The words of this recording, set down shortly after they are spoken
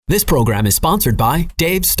This program is sponsored by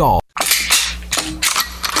Dave Stahl.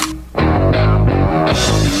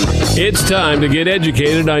 It's time to get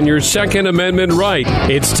educated on your Second Amendment right.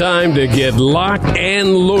 It's time to get locked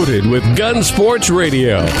and loaded with Gun Sports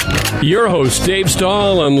Radio. Your hosts, Dave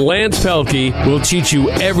Stahl and Lance Pelkey, will teach you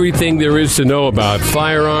everything there is to know about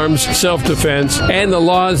firearms, self-defense, and the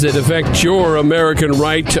laws that affect your American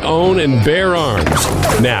right to own and bear arms.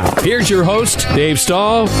 Now, here's your host, Dave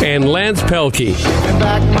Stahl and Lance Pelkey.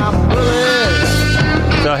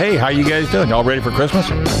 So, hey, how you guys doing? Y'all ready for Christmas?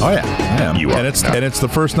 Oh, yeah. I am. You are. And it's the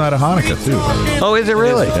first night of Hanukkah, too. Oh, is it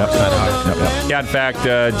really? Yep. Yeah, in fact,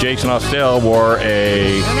 Jason Austell wore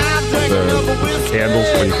the candles,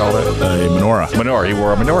 what do you call it? A menorah. Menorah. He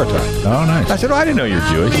wore a menorah tie. Oh, nice. I said, I didn't know you're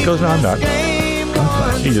Jewish. He goes, no, I'm not.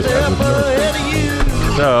 He just has a menorah.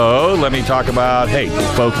 So, let me talk about, hey,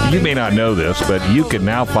 folks, you may not know this, but you can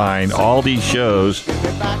now find all these shows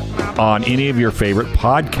on any of your favorite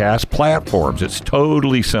podcast platforms. It's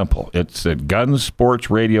totally simple. It's at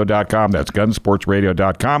gunsportsradio.com. That's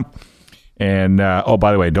gunsportsradio.com. And,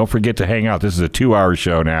 by the way, don't forget to hang out. This is a 2-hour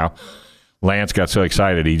show now. Lance got so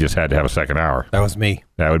excited he just had to have a second hour. That was me.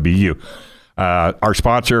 That would be you. Our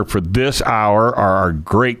sponsor for this hour are our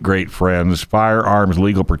great, great friends, Firearms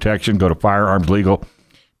Legal Protection. Go to Firearms Legal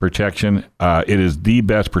Protection. It is the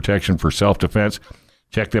best protection for self-defense.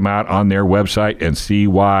 Check them out on their website and see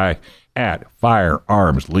why at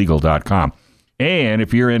firearmslegal.com. And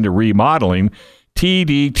if you're into remodeling,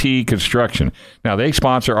 TDT Construction. Now, they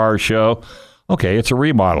sponsor our show. Okay, it's a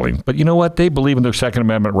remodeling. But you know what? They believe in their Second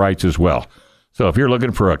Amendment rights as well. So if you're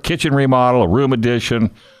looking for a kitchen remodel, a room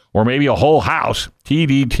addition, or maybe a whole house,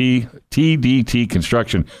 TDT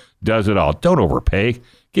Construction does it all. Don't overpay.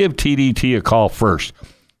 Give TDT a call first.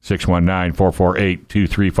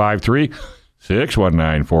 619-448-2353.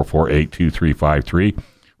 619-448-2353.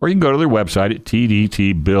 Or you can go to their website at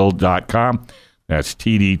tdtbuild.com. That's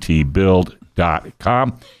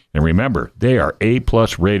tdtbuild.com. And remember, they are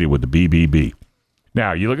A-plus rated with the BBB.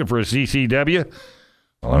 Now, you looking for a CCW?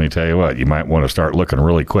 Well, let me tell you what, you might want to start looking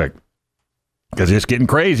really quick because it's getting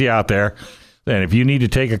crazy out there. And if you need to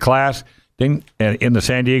take a class in the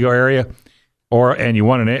San Diego area and you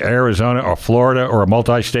want an Arizona or Florida or a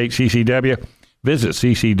multi-state CCW, visit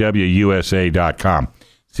ccwusa.com.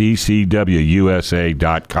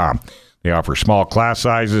 ccwusa.com. They offer small class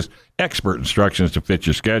sizes, expert instructions to fit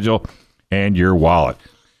your schedule and your wallet.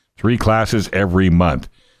 3 classes every month.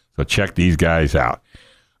 So check these guys out.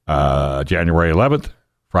 January 11th,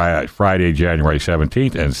 Friday, January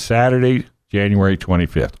 17th, and Saturday, January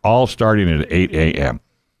 25th, all starting at 8 a.m.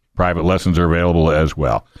 Private lessons are available as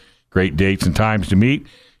well. Great dates and times to meet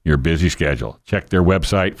your busy schedule. Check their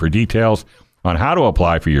website for details on how to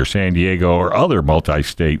apply for your San Diego or other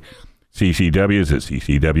multi-state CCWs at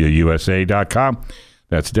ccwusa.com.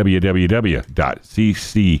 That's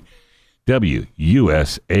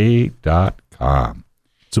www.ccwusa.com.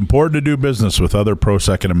 It's important to do business with other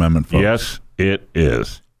pro-Second Amendment folks. Yes, it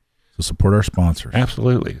is. So support our sponsors.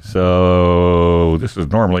 Absolutely. So this is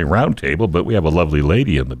normally roundtable, but we have a lovely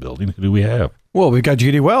lady in the building. Who do we have? Well, we've got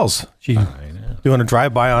Judy Wells. She doing a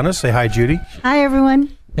drive-by on us. Say hi, Judy. Hi,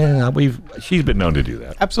 everyone. Yeah, she's been known to do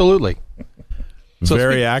that. Absolutely. So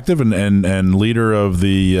very active and leader of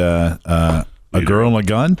the A Girl and a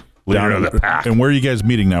Gun. Leader of the pack. And where are you guys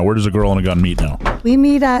meeting now? Where does A Girl and a Gun meet now? We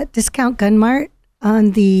meet at Discount Gun Mart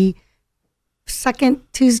on the second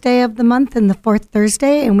Tuesday of the month and the fourth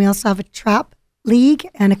Thursday, and we also have a trap league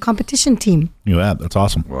and a competition team. That's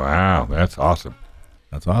awesome. Wow, that's awesome.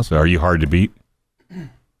 That's awesome. So are you hard to beat?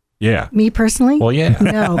 Yeah. Me personally? Well, yeah.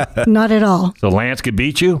 No, not at all. So Lance could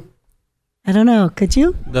beat you? I don't know. Could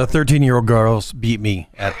you? The 13-year-old girls beat me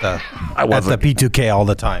at the P2K all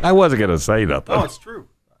the time. I wasn't going to say nothing. Oh, it's true.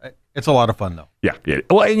 It's a lot of fun, though. Yeah.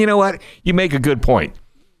 Well, and you know what? You make a good point.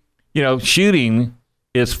 Shooting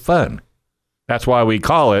is fun. That's why we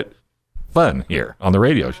call it fun here on the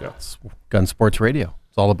radio show. It's Gun Sports Radio.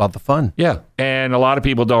 It's all about the fun. Yeah. And a lot of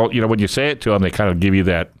people don't, when you say it to them, they kind of give you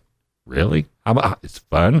that, really? It's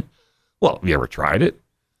fun? Well, have you ever tried it?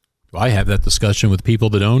 I have that discussion with people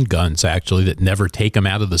that own guns, actually, that never take them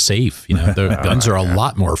out of the safe. The guns are a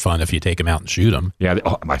lot more fun if you take them out and shoot them. Yeah.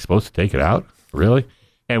 Am I supposed to take it out? Really?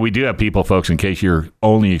 And we do have people, folks, in case your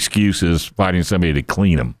only excuse is finding somebody to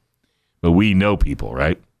clean them. But we know people,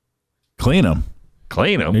 right? Clean them.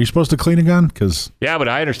 Clean them. Are you supposed to clean a gun? Yeah, but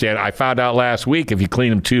I understand. I found out last week if you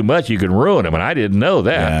clean them too much, you can ruin them, and I didn't know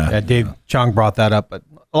that. Yeah, Dave Chong brought that up, but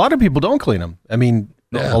a lot of people don't clean them. I mean,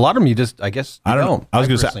 A lot of them, I guess, I don't know. I was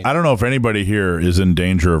going to say, I don't know if anybody here is in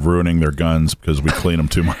danger of ruining their guns because we clean them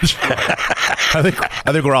too much. I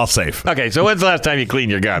think we're all safe. Okay, so when's the last time you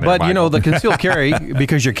cleaned your gun? But the concealed carry,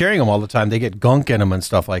 because you're carrying them all the time, they get gunk in them and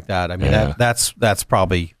stuff like that. I mean, that's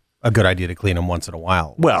probably a good idea to clean them once in a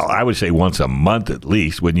while. Well, I would say once a month at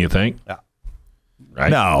least, wouldn't you think? Yeah.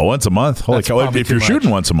 Right? No, once a month. Holy cow! If you're shooting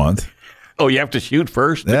once a month. Oh, you have to shoot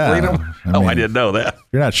first to clean them? I didn't know that. If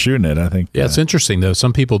you're not shooting it, I think. Yeah, it's interesting, though.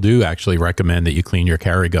 Some people do actually recommend that you clean your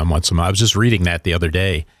carry gun once a month. I was just reading that the other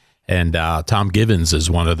day, and Tom Givens is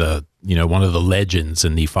one of the legends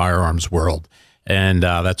in the firearms world. And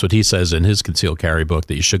that's what he says in his concealed carry book,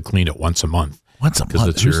 that you should clean it once a month. Once a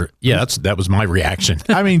month? That was my reaction.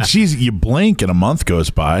 I mean, geez, you blink and a month goes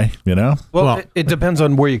by, you know? Well, it depends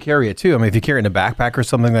on where you carry it, too. I mean, if you carry it in a backpack or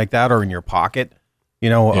something like that, or in your pocket,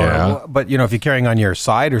 but if you're carrying on your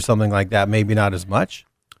side or something like that, maybe not as much.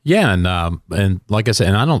 Yeah, and like I said,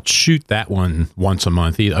 and I don't shoot that one once a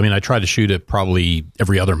month either. I mean, I try to shoot it probably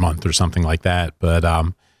every other month or something like that. But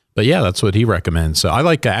yeah, that's what he recommends. So I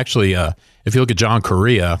like actually, if you look at John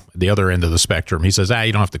Correa, the other end of the spectrum, he says,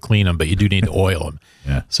 you don't have to clean them, but you do need to oil them.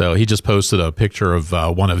 Yeah. So he just posted a picture of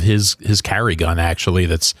one of his carry gun actually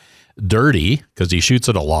that's dirty because he shoots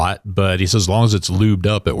it a lot, but he says as long as it's lubed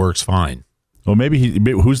up, it works fine. Well, maybe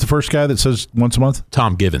who's the first guy that says once a month?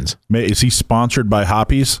 Tom Givens. Is he sponsored by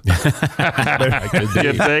Hoppies?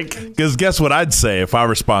 You think? Because guess what I'd say if I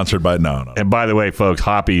were sponsored by no. And by the way, folks,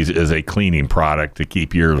 Hoppies is a cleaning product to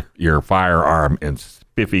keep your firearm in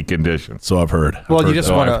spiffy condition. So I've heard. Well, you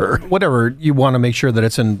just want to whatever you want to make sure that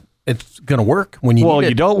it's going to work when you. Well,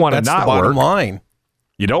 you don't want it not work. That's the bottom work. line.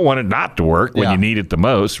 You don't want it not to work when you need it the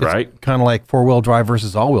most, right? Kind of like four-wheel drive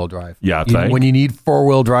versus all-wheel drive. Yeah, when you need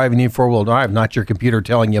four-wheel drive, you need four-wheel drive, not your computer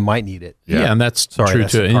telling you might need it. Yeah, and that's true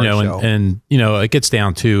too. And it gets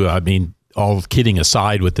down to, I mean, all kidding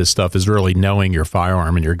aside with this stuff is really knowing your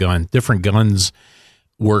firearm and your gun. Different guns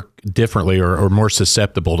work differently or more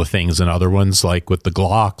susceptible to things than other ones. Like with the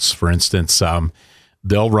Glocks, for instance,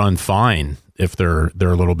 they'll run fine if they're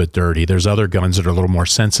a little bit dirty. There's other guns that are a little more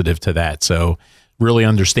sensitive to that. So really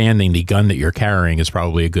understanding the gun that you're carrying is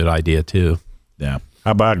probably a good idea too. Yeah.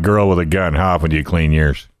 How about girl with a gun? How often do you clean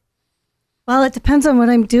yours? Well, it depends on what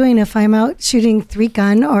I'm doing. If I'm out shooting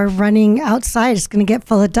 3-gun or running outside, it's going to get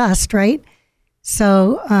full of dust, right?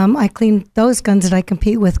 So I clean those guns that I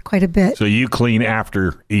compete with quite a bit. So you clean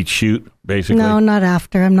after each shoot, basically? No, not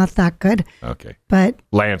after. I'm not that good. Okay. But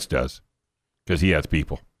Lance does because he has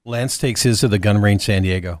people. Lance takes his to the gun range San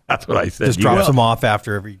Diego. That's what I said. Just drops them off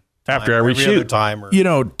after every shoot. Time or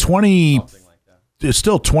 20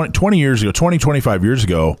 years ago, 25 years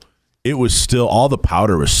ago, it was still, all the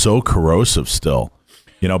powder was so corrosive still.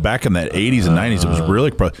 Back in the 80s and 90s, it was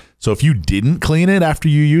really so if you didn't clean it after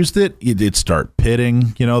you used it, it'd start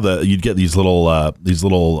pitting. You'd get these little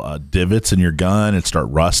divots in your gun. It'd start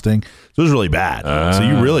rusting. So it was really bad. So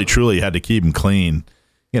you really truly had to keep them clean.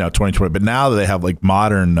 2020. But now that they have like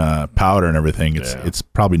modern powder and everything, it's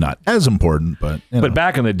probably not as important. But but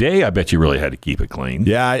back in the day, I bet you really had to keep it clean.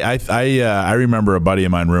 Yeah, I remember a buddy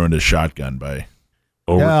of mine ruined his shotgun by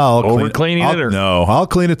over cleaning it. No, I'll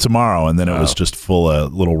clean it tomorrow, and then it was just full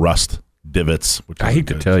of little rust divots. Which I hate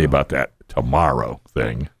to tell you about that tomorrow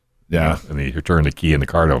thing. Yeah, and then you turn the key and the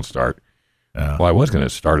car don't start. Yeah. Well, I was going to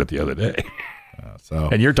start it the other day.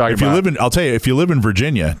 And you're talking I'll tell you, if you live in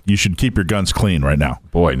Virginia, you should keep your guns clean right now.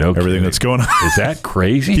 Boy, no everything kidding. That's going on. Is that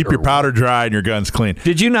crazy? Keep your powder dry and your guns clean.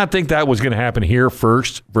 Did you not think that was going to happen here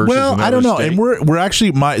first versus I don't know. state? And we're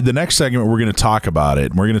actually the next segment we're going to talk about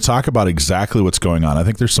it. And we're going to talk about exactly what's going on. I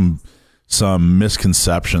think there's some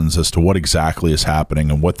misconceptions as to what exactly is happening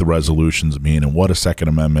and what the resolutions mean and what a Second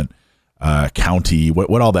Amendment county,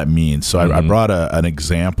 what all that means. So I brought an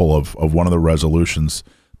example of one of the resolutions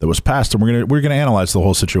that was passed, and we're gonna analyze the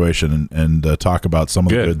whole situation and talk about some of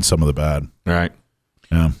the good and some of the bad. All right.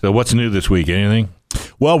 Yeah. So what's new this week? Anything?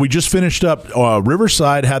 Well, we just finished up.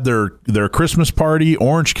 Riverside had their Christmas party.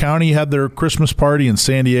 Orange County had their Christmas party, and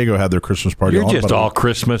San Diego had their Christmas party. You're just all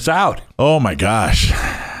Christmas out. Oh my gosh.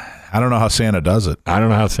 I don't know how Santa does it. I don't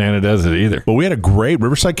know how Santa does it either. But we had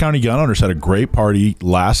Riverside County gun owners had a great party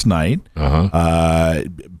last night.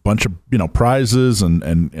 Bunch of prizes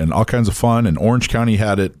and all kinds of fun. And Orange County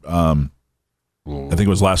had it. I think it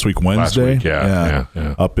was last week Wednesday. Yeah.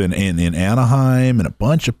 Up in Anaheim, and a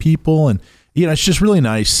bunch of people. And it's just really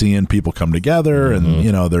nice seeing people come together. And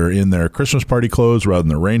they're in their Christmas party clothes rather than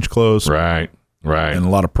their range clothes. Right. And a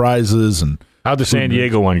lot of prizes. And how'd the San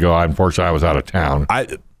Diego one go? Unfortunately, I was out of town.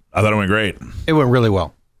 I thought it went great. It went really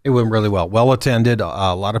well. It went really well. Well attended.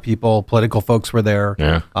 A lot of people, political folks were there.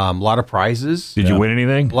 Yeah. A lot of prizes. Did you win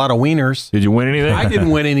anything? A lot of wieners. Did you win anything? I didn't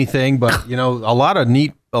win anything, but a lot of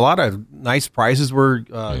nice prizes were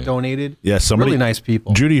donated. Yeah, somebody really nice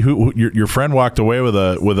people. Judy, who your friend walked away with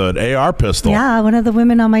an AR pistol. Yeah, one of the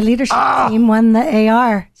women on my leadership team won the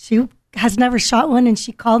AR. She has never shot one, and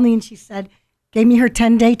she called me and she said, gave me her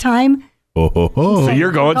 10-day time. So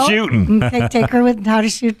you're going shooting. Take her with how to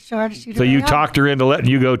shoot, show her how to shoot. So you talked her into letting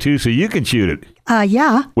you go too, so you can shoot it.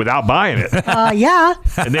 Yeah. Without buying it. Yeah.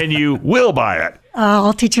 And then you will buy it.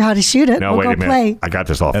 I'll teach her how to shoot it. No, wait a minute. Play. I got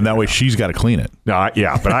this all. And that way she's got to clean it. No,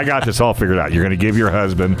 but I got this all figured out. You're going to give your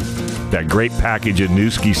husband that great package of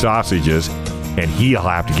Newski sausages, and he'll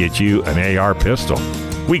have to get you an AR pistol.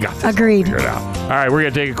 We got this Agreed. figured out. All right, we're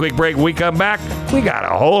going to take a quick break. When we come back, we got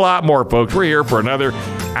a whole lot more, folks. We're here for another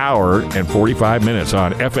hour and 45 minutes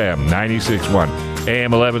on FM 96.1,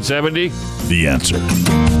 AM 1170. The Answer.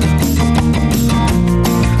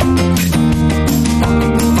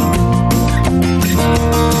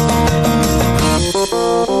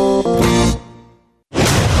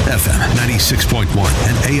 FM 96.1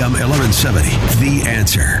 and AM 1170. The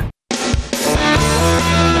Answer.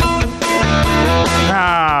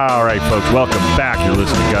 All right, folks, welcome back. You're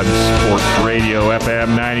listening to Gun Sports Radio,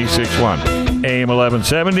 FM 96.1, AM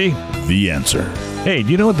 1170. The Answer. Hey,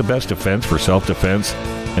 do you know what the best defense for self-defense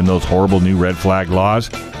and those horrible new red flag laws?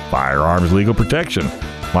 Firearms Legal Protection.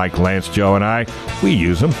 Mike, Lance, Joe, and I, we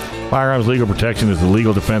use them. Firearms Legal Protection is the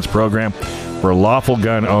legal defense program for lawful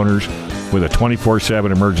gun owners with a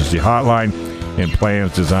 24/7 emergency hotline and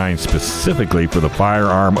plans designed specifically for the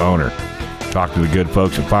firearm owner. Talk to the good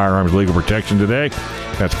folks at Firearms Legal Protection today.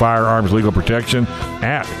 That's Firearms Legal Protection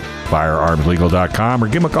at firearmslegal.com, or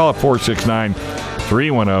give them a call at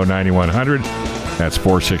 469-310-9100. That's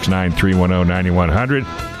 469-310-9100.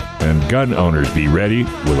 And gun owners, be ready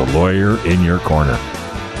with a lawyer in your corner.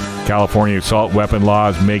 California assault weapon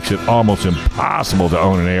laws makes it almost impossible to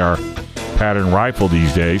own an AR pattern rifle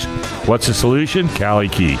these days. What's the solution? Cali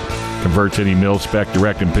Key converts any mil-spec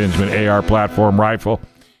direct impingement AR platform rifle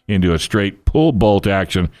into a straight pull bolt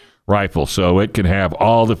action rifle, so it can have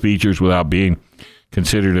all the features without being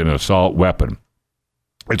considered an assault weapon.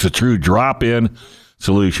 It's a true drop-in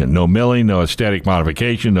solution. No milling, no aesthetic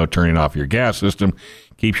modification, no turning off your gas system.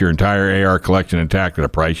 Keeps your entire AR collection intact at a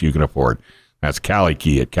price you can afford. That's Cali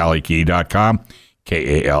Key at calikey.com,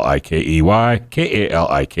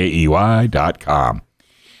 KALIKEY.com.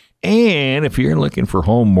 And if you're looking for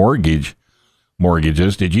home mortgages,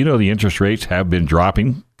 did you know the interest rates have been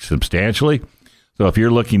dropping substantially? So if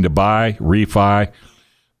you're looking to buy, refi,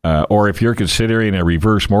 or if you're considering a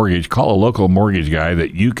reverse mortgage, call a local mortgage guy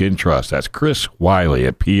that you can trust. That's Chris Wiley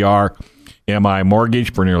at PRMI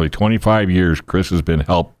Mortgage. For nearly 25 years, Chris has been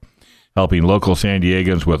helping local San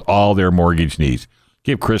Diegans with all their mortgage needs.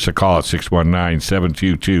 Give Chris a call at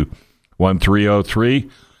 619-722-1303.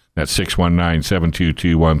 That's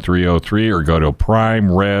 619-722-1303, or go to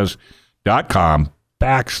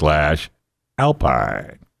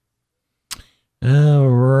primeres.com/Alpine. All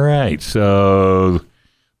right. So,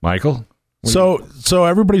 Michael? So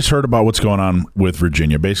everybody's heard about what's going on with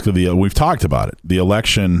Virginia. Basically, we've talked about it. The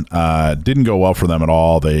election didn't go well for them at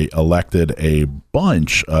all. They elected a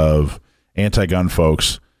bunch of anti-gun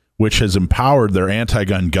folks, which has empowered their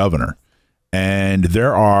anti-gun governor. And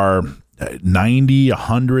there are 90,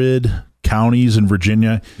 100 counties in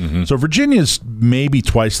Virginia. Mm-hmm. So Virginia is maybe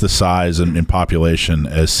twice the size in population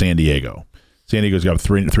as San Diego. San Diego's got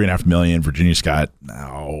 3.5 million. Virginia's got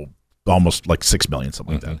almost like 6 million,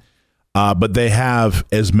 something like that. But they have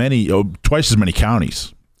twice as many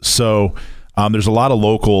counties. So there's a lot of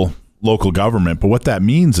local government. But what that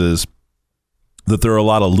means is that there are a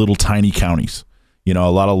lot of little tiny counties, a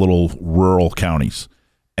lot of little rural counties.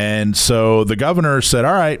 And so the governor said,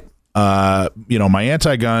 all right, my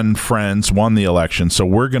anti-gun friends won the election, so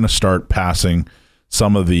we're going to start passing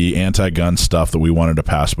some of the anti-gun stuff that we wanted to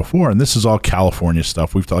pass before. And this is all California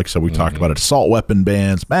stuff. We've talked about it, assault weapon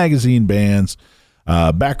bans, magazine bans,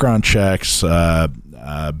 background checks,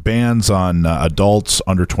 bans on adults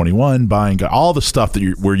under 21 buying, all the stuff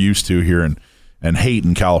that we're used to here and hate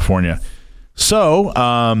in California. So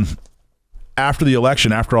after the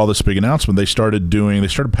election, after all this big announcement, they started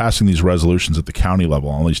passing these resolutions at the county level,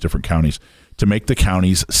 all these different counties, to make the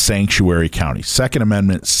counties sanctuary counties, Second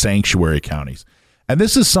Amendment sanctuary counties. And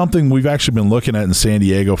this is something we've actually been looking at in San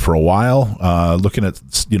Diego for a while, looking at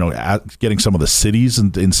getting some of the cities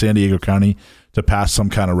in San Diego County to pass some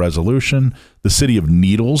kind of resolution. The city of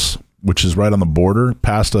Needles, which is right on the border,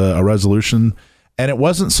 passed a resolution. And it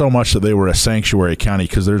wasn't so much that they were a sanctuary county,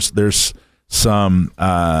 because there's some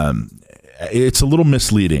it's a little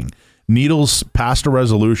misleading. Needles passed a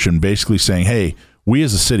resolution basically saying, hey, we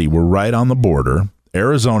as a city, we're right on the border.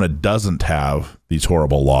 Arizona doesn't have these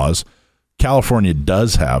horrible laws. California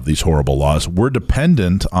does have these horrible laws. We're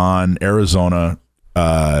dependent on Arizona,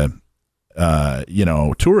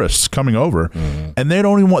 tourists coming over, and they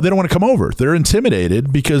don't want to come over. They're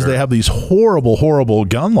intimidated because they have these horrible, horrible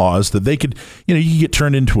gun laws that they could, you can get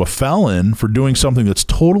turned into a felon for doing something that's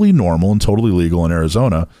totally normal and totally legal in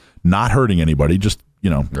Arizona, not hurting anybody, just,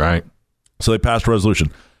 Right. So they passed a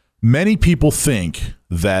resolution. Many people think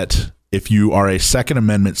that if you are a Second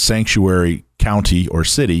Amendment sanctuary county or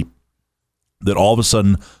city, that all of a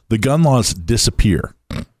sudden the gun laws disappear,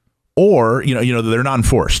 or they're not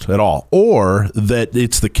enforced at all, or that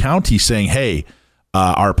it's the county saying, "Hey,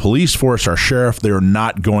 our police force, our sheriff, they're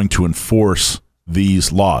not going to enforce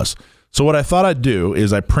these laws." So what I thought I'd do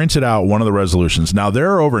is I printed out one of the resolutions. Now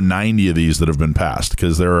there are over 90 of these that have been passed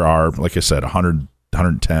because there are, like I said, 100,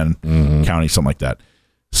 110 counties, something like that.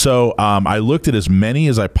 So I looked at as many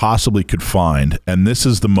as I possibly could find, and this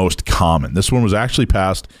is the most common. This one was actually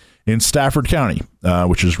passed in Stafford County,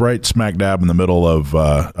 which is right smack dab in the middle of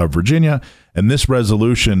Virginia. And this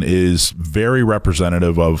resolution is very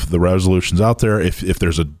representative of the resolutions out there. If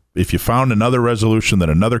you found another resolution that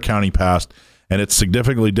another county passed and it's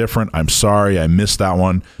significantly different, I'm sorry, I missed that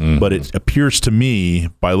one. But it appears to me,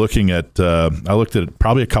 by looking at, I looked at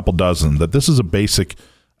probably a couple dozen, that this is a basic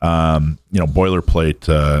boilerplate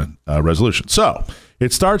resolution. So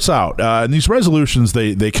it starts out, and these resolutions,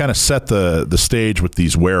 they kind of set the stage with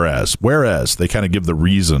these whereas. They kind of give the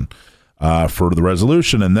reason for the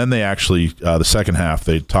resolution, and then they actually, the second half,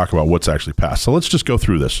 they talk about what's actually passed. So let's just go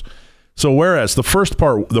through this. So whereas, the first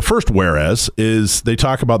whereas is they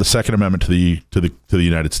talk about the Second Amendment to the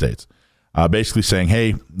United States. Basically saying,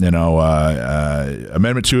 hey,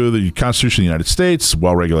 Amendment 2 of the Constitution of the United States,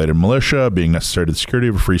 well-regulated militia being necessary to the security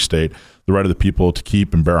of a free state, the right of the people to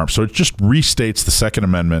keep and bear arms. So it just restates the Second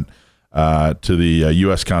Amendment to the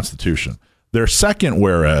U.S. Constitution. Their second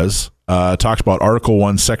whereas talks about Article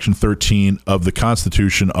 1, Section 13 of the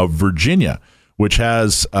Constitution of Virginia, which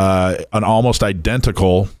has an almost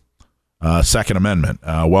identical Second Amendment,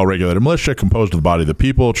 well-regulated militia composed of the body of the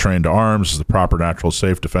people, trained to arms, the proper, natural,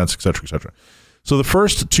 safe defense, et cetera, et cetera. So the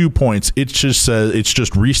first 2 points, it just says it's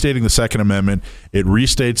just restating the Second Amendment. It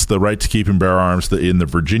restates the right to keep and bear arms in the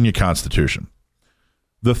Virginia Constitution.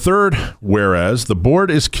 The third, whereas the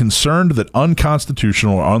board is concerned that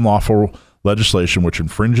unconstitutional or unlawful legislation which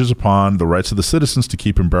infringes upon the rights of the citizens to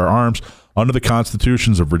keep and bear arms under the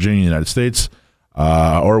constitutions of Virginia and the United States,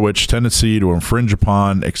 or which tendency to infringe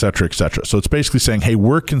upon, et cetera, et cetera. So it's basically saying, hey,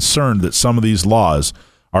 we're concerned that some of these laws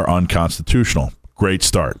are unconstitutional. Great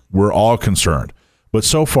start. We're all concerned. But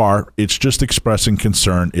so far, it's just expressing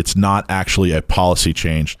concern. It's not actually a policy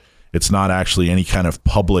change. It's not actually any kind of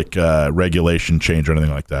public regulation change or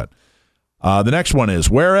anything like that. The next one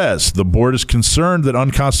is, whereas the board is concerned that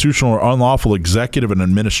unconstitutional or unlawful executive and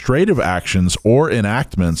administrative actions or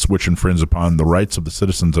enactments which infringe upon the rights of the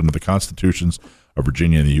citizens under the constitutions of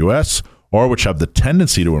Virginia and the U.S., or which have the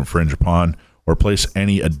tendency to infringe upon or place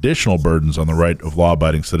any additional burdens on the right of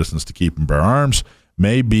law-abiding citizens to keep and bear arms,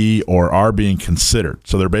 may be or are being considered.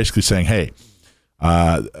 So they're basically saying, hey,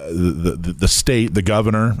 the state, the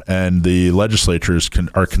governor, and the legislatures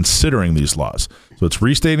are considering these laws. So it's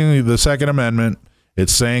restating the Second Amendment.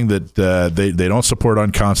 It's saying that they don't support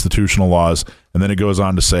unconstitutional laws. And then it goes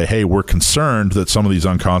on to say, hey, we're concerned that some of these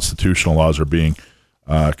unconstitutional laws are being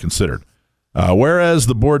considered. Whereas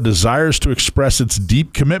the board desires to express its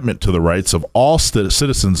deep commitment to the rights of all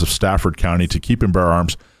citizens of Stafford County to keep and bear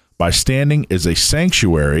arms by standing as a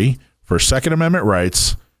sanctuary for Second Amendment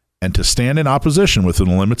rights and to stand in opposition within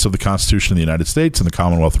the limits of the Constitution of the United States and the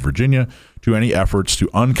Commonwealth of Virginia to any efforts to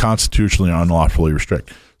unconstitutionally or unlawfully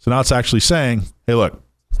restrict. So now it's actually saying, hey, look,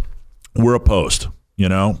 we're opposed.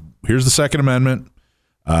 Here's the Second Amendment.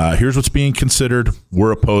 Here's what's being considered.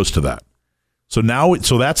 We're opposed to that. So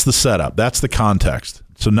that's the setup. That's the context.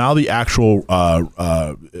 So now the actual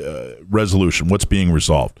resolution, what's being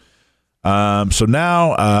resolved. So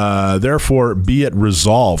now, therefore, be it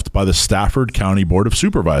resolved by the Stafford County Board of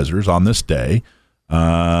Supervisors on this day,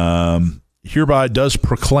 hereby does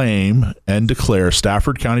proclaim and declare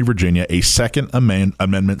Stafford County, Virginia, a Second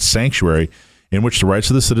Amendment sanctuary in which the rights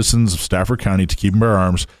of the citizens of Stafford County to keep and bear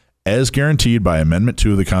arms, as guaranteed by Amendment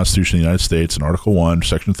 2 of the Constitution of the United States and Article 1,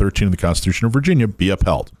 Section 13 of the Constitution of Virginia, be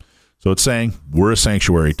upheld. So it's saying we're a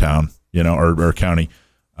sanctuary town, or county.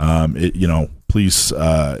 Please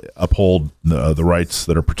uphold the rights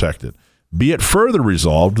that are protected. Be it further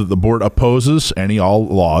resolved that the board opposes all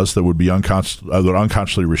laws that would be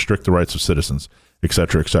unconscionably restrict the rights of citizens, et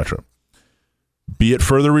cetera, et cetera. Be it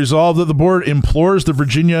further resolved that the board implores the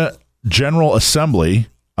Virginia General Assembly,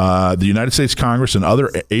 the United States Congress, and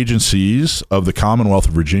other agencies of the Commonwealth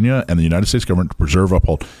of Virginia and the United States government to preserve,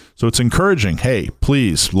 uphold. So it's encouraging, hey,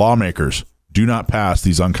 please, lawmakers, do not pass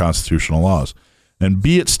these unconstitutional laws. And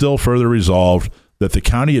be it still further resolved that the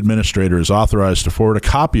county administrator is authorized to forward a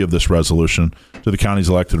copy of this resolution to the county's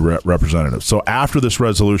elected representatives. So after this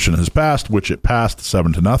resolution has passed, which it passed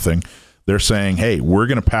 7-0, they're saying, hey, we're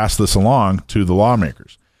going to pass this along to the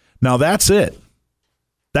lawmakers. Now, that's it.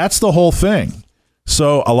 That's the whole thing.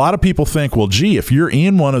 So a lot of people think, well, gee, if you're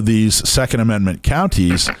in one of these Second Amendment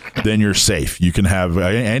counties, then you're safe. You can have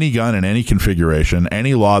any gun in any configuration.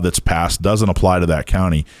 Any law that's passed doesn't apply to that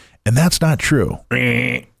county. And that's not true.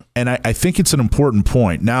 And I think it's an important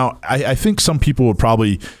point. Now, I think some people would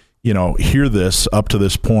probably, hear this up to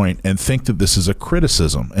this point and think that this is a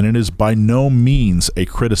criticism, and it is by no means a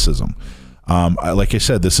criticism. Like I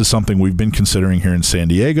said, this is something we've been considering here in San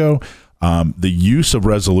Diego. The use of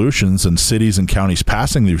resolutions and cities and counties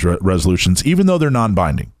passing these resolutions, even though they're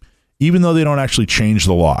non-binding, even though they don't actually change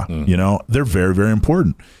the law, they're very, very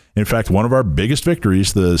important. In fact, one of our biggest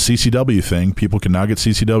victories, the CCW thing, people can now get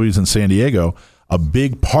CCWs in San Diego. A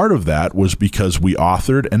big part of that was because we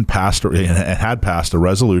authored and had passed a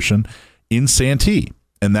resolution in Santee,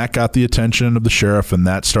 and that got the attention of the sheriff, and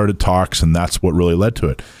that started talks, and that's what really led to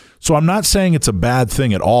it. So I'm not saying it's a bad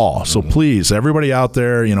thing at all. So please, everybody out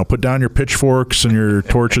there, put down your pitchforks and your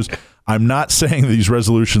torches. I'm not saying these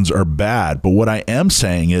resolutions are bad, but what I am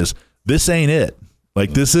saying is this ain't it.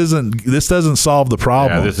 Like this doesn't solve the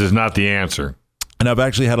problem. Yeah, this is not the answer. And I've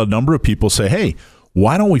actually had a number of people say, hey,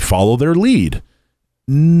 why don't we follow their lead?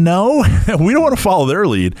 No, we don't want to follow their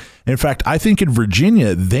lead. In fact, I think in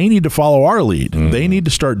Virginia, they need to follow our lead. They need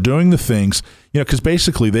to start doing the things, because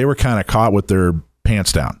basically they were kind of caught with their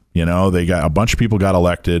pants down. They got a bunch of people got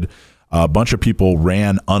elected. A bunch of people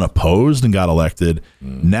ran unopposed and got elected.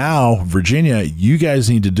 Now, Virginia, you guys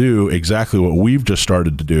need to do exactly what we've just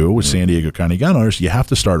started to do with San Diego County gun owners. You have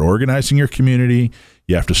to start organizing your community.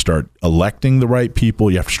 You have to start electing the right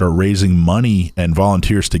people. You have to start raising money and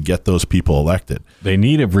volunteers to get those people elected. They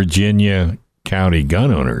need a Virginia County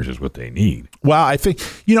gun owners is what they need. Well, I think,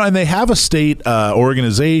 and they have a state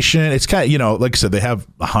organization. It's kind of, like I said, they have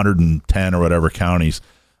 110 or whatever counties.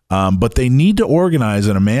 But they need to organize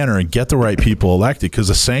in a manner and get the right people elected, because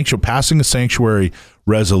passing a sanctuary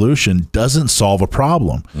resolution doesn't solve a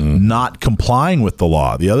problem. Not complying with the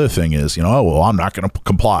law. The other thing is, I'm not going to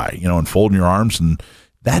comply, and folding your arms, and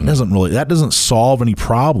that doesn't solve any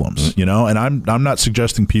problems, and I'm not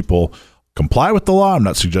suggesting people comply with the law. I'm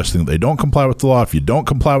not suggesting that they don't comply with the law. If you don't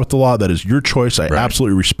comply with the law, that is your choice. I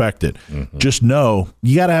absolutely respect it. Just know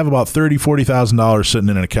you got to have about $30,000, $40,000 sitting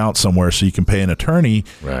in an account somewhere so you can pay an attorney,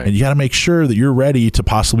 and you got to make sure that you're ready to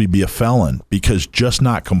possibly be a felon, because just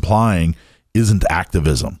not complying isn't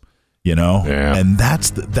activism. And that's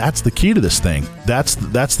the key to this thing. That's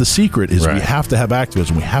the secret is we have to have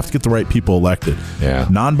activism. We have to get the right people elected.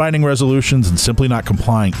 Non-binding resolutions and simply not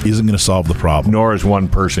complying isn't going to solve the problem. Nor is one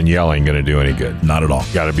person yelling going to do any good. Not at all.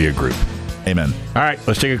 Got to be a group. Amen. All right,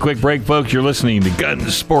 let's take a quick break, folks. You're listening to Gun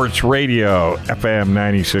Sports Radio, FM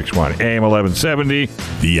 96.1, AM 1170.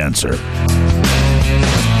 The Answer.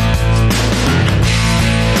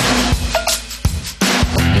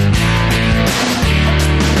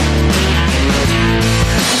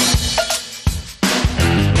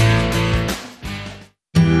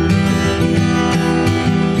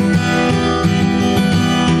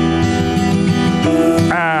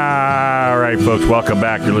 Folks, welcome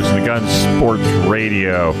back. You're listening to Gun Sports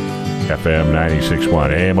Radio, FM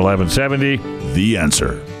 96.1, AM 1170. The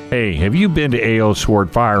Answer. Hey, have you been to A.O.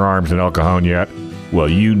 Sword Firearms in El Cajon yet? Well,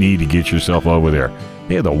 you need to get yourself over there.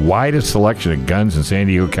 They have the widest selection of guns in San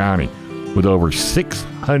Diego County, with over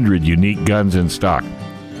 600 unique guns in stock,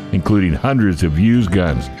 including hundreds of used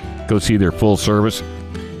guns. Go see their full-service,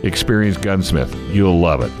 experienced gunsmith. You'll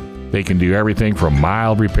love it. They can do everything from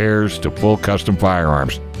mild repairs to full custom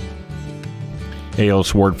firearms. A.O.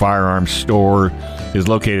 Sword Firearms store is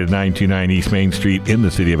located at 929 East Main Street in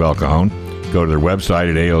the city of El Cajon. Go to their website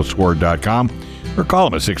at aosword.com or call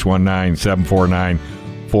them at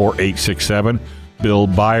 619-749-4867.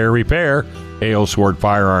 Build, buy, or repair. A.O. Sword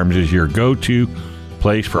Firearms is your go-to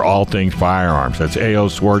place for all things firearms. That's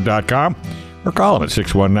aosword.com or call them at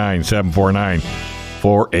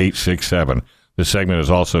 619-749-4867. This segment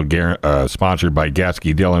is also sponsored by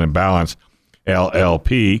Gatsky Dillon & Balance,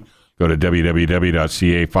 LLP. Go to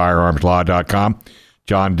www.cafirearmslaw.com.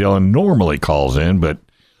 John Dillon normally calls in, but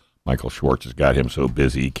Michael Schwartz has got him so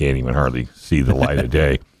busy he can't even hardly see the light of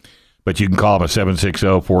day. But you can call them at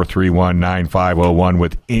 760-431-9501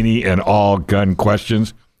 with any and all gun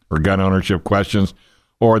questions or gun ownership questions.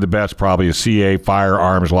 Or the best probably is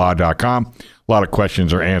cafirearmslaw.com. A lot of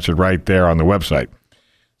questions are answered right there on the website.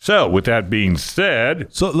 So with that being said.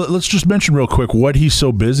 So let's just mention real quick what he's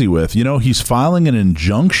so busy with. You know, he's filing an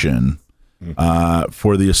injunction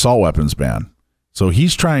for the assault weapons ban. So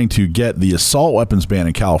he's trying to get the assault weapons ban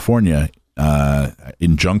in California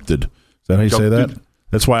injuncted. Is that how you say that?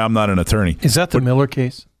 That's why I'm not an attorney. Is that the Miller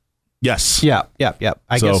case? Yes. Yeah.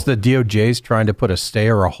 I guess the DOJ's trying to put a stay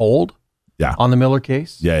or a hold on the Miller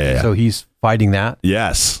case. Yeah. So he's fighting that.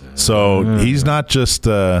 Yes. So he's not just,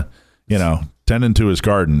 tending to his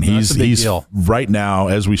garden. He's deal. Right now,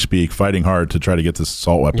 as we speak, fighting hard to try to get this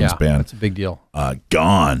assault weapons ban. That's a big deal.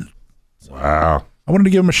 Gone. Wow. I wanted to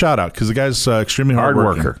give him a shout out because the guy's extremely hard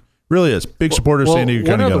worker. Really is. Big supporter of San Diego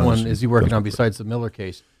County. What other one is he working on besides the Miller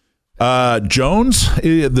case? The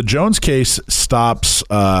Jones case stops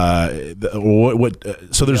so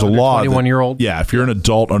there's a law 21-year-old. If you're an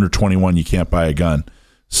adult under 21 you can't buy a gun.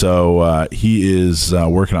 So he is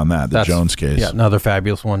working on that, Jones case. Yeah, another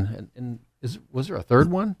fabulous one. And was there a third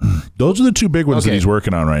one? Those are the two big ones that he's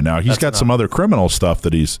working on right now. He's got some other criminal stuff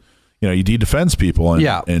that he defends people and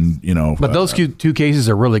But those two cases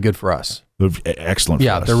are really good for us. Excellent for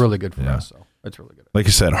us. They're really good for us. So that's really good. Like I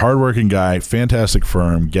said, hardworking guy, fantastic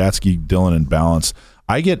firm, Gatsky, Dillon, and Balance.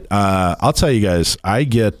 I get, I'll tell you guys, I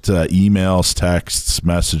get emails, texts,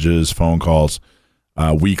 messages, phone calls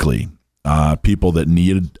weekly. People that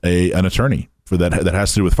need an attorney for that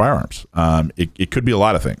has to do with firearms. It could be a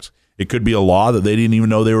lot of things. It could be a law that they didn't even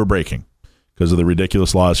know they were breaking because of the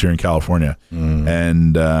ridiculous laws here in California.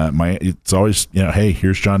 And it's always, hey,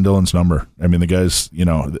 here's John Dillon's number. I mean, the guy's,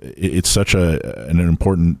 it's such an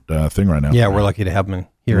important thing right now. Yeah, we're lucky to have him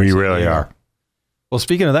here. We really are. Well,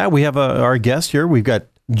 speaking of that, we have our guest here. We've got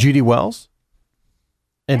Judy Wells.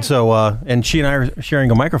 And so, and she and I are sharing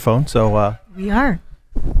a microphone. So we are.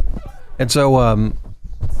 And so,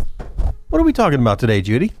 what are we talking about today,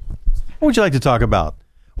 Judy? What would you like to talk about?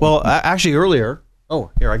 Well, actually, earlier. Oh,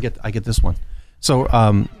 here I get this one. So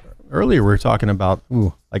earlier we were talking about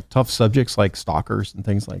like tough subjects like stalkers and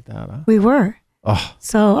things like that. Huh? We were. Oh.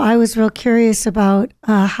 So I was real curious about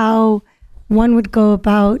how one would go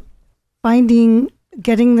about getting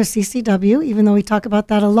the CCW. Even though we talk about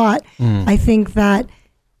that a lot, I think that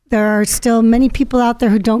there are still many people out there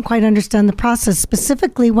who don't quite understand the process,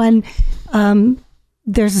 specifically when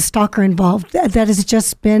there's a stalker involved that has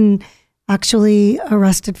just been actually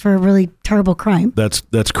arrested for a really terrible crime.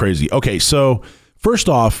 That's crazy. Okay, so first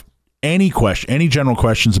off, any general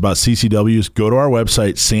questions about CCWs, go to our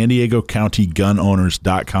website,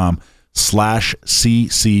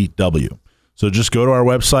 SanDiegoCountyGunOwners.com/CCW. So just go to our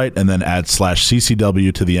website and then add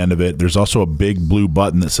 /CCW to the end of it. There's also a big blue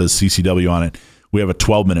button that says CCW on it. We have a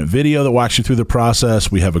 12-minute video that walks you through the process.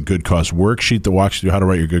 We have a good cause worksheet that walks you through how to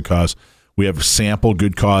write your good cause. We have sample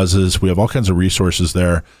good causes. We have all kinds of resources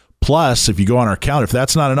there. Plus, if you go on our calendar, if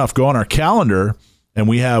that's not enough, go on our calendar, and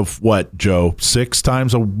we have, what, Joe, 6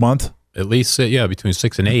 times a month? At least, between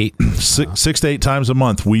 6 and 8. 6 to 8 times a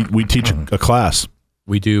month, we teach a class.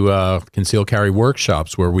 We do concealed carry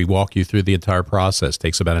workshops where we walk you through the entire process.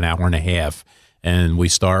 Takes about an hour and a half. And we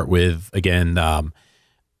start with, again,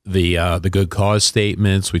 the good cause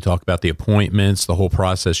statements. We talk about the appointments, the whole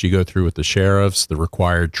process you go through with the sheriffs, the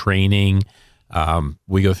required training.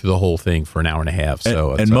 We go through the whole thing for an hour and a half.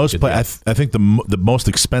 So and most, I think the most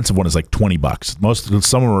expensive one is like $20.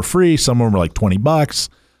 Some of them are free, some of them are like $20,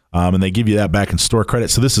 and they give you that back in store credit.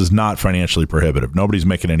 So this is not financially prohibitive. Nobody's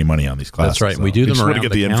making any money on these classes. That's right. So we do them around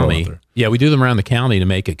the county. Yeah, we do them around the county to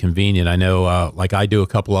make it convenient. I know, like I do a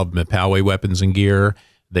couple of them at Poway Weapons and Gear.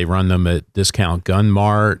 They run them at Discount Gun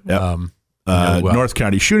Mart. Yep. North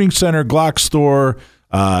County Shooting Center, Glock Store.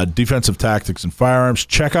 Defensive Tactics and Firearms.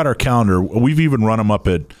 Check out our calendar. We've even run them up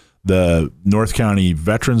at the North County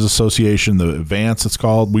Veterans Association, the Advance it's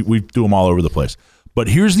called. We do them all over the place. But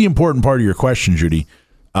here's the important part of your question, Judy.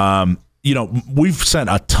 We've sent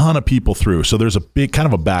a ton of people through, so there's a big kind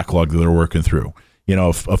of a backlog that they're working through.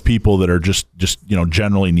 Of people that are just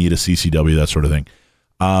generally need a CCW, that sort of thing.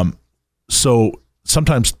 So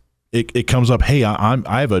sometimes it comes up. Hey,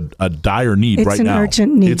 I have a dire need right now.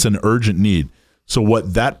 It's an urgent need. So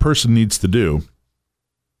what that person needs to do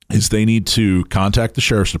is they need to contact the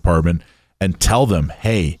sheriff's department and tell them,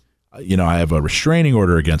 hey, I have a restraining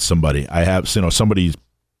order against somebody. I have, I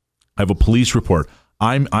have a police report.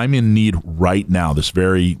 I'm in need right now, this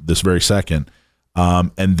very second.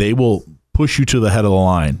 And they will push you to the head of the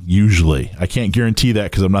line. Usually, I can't guarantee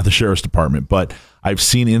that because I'm not the sheriff's department, but I've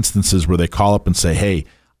seen instances where they call up and say, hey,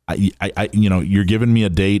 you're giving me a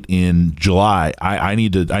date in July. I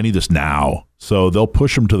need this now. So they'll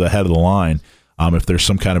push them to the head of the line if there's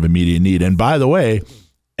some kind of immediate need. And by the way,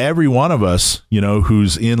 every one of us,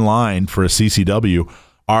 who's in line for a CCW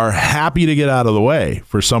are happy to get out of the way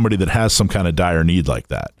for somebody that has some kind of dire need like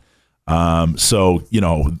that. So,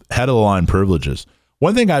 head of the line privileges.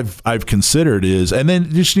 One thing I've considered is, and then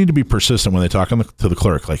you just need to be persistent when they talk to the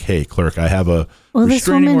clerk, like, hey, clerk, I have a this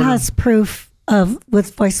woman order. has proof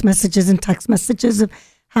with voice messages and text messages of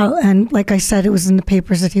how, and like I said, it was in the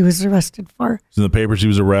papers that he was arrested for. It's in the papers he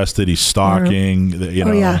was arrested. He's stalking.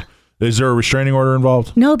 Oh, yeah. Is there a restraining order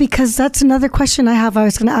involved? No, because that's another question I have. I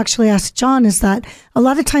was going to actually ask John is that a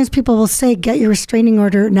lot of times people will say, get your restraining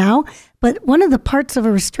order now. But one of the parts of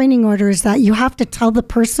a restraining order is that you have to tell the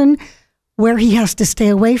person where he has to stay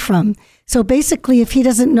away from. So basically, if he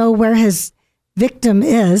doesn't know where his victim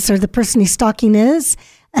is or the person he's stalking is,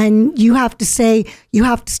 and you have to say you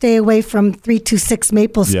have to stay away from 326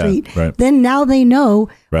 Maple Street, right. Then now they know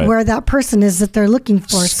where that person is that they're looking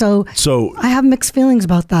for. So I have mixed feelings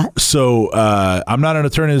about that. So I'm not an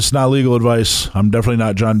attorney. This is not legal advice. I'm definitely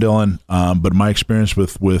not John Dillon. But my experience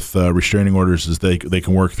with restraining orders is they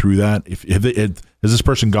can work through that. Has this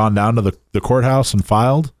person gone down to the courthouse and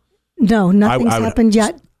filed? No, nothing's happened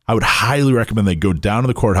yet. I would highly recommend they go down to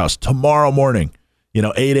the courthouse tomorrow morning, 8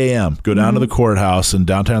 a.m., go down to the courthouse in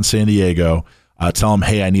downtown San Diego, tell them,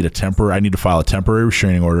 hey, I need to file a temporary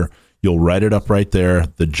restraining order. You'll write it up right there.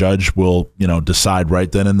 The judge will, decide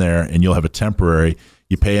right then and there, and you'll have a temporary.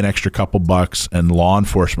 You pay an extra couple bucks, and law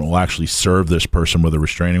enforcement will actually serve this person with a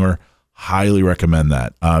restraining order. Highly recommend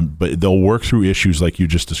that. But they'll work through issues like you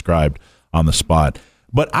just described on the spot.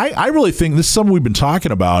 But I really think this is something we've been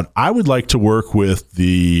talking about. I would like to work with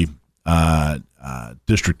the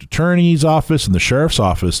district attorney's office and the sheriff's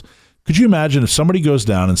office. Could you imagine if somebody goes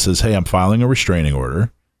down and says, hey, I'm filing a restraining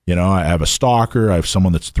order. I have a stalker. I have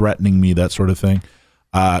someone that's threatening me, that sort of thing.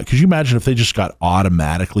 Could you imagine if they just got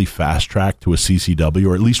automatically fast-tracked to a CCW,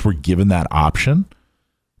 or at least were given that option?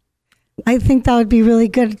 I think that would be really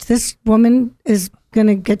good. This woman is going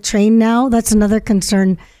to get trained now. That's another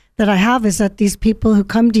concern that I have, is that these people who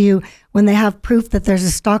come to you when they have proof that there's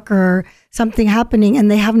a stalker or something happening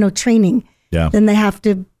and they have no training, then they have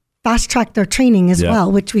to fast track their training as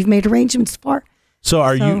well, which we've made arrangements for. You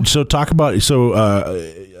guys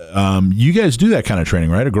do that kind of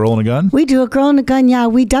training, right? A girl and a gun? We do a girl and a gun. Yeah,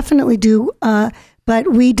 we definitely do. But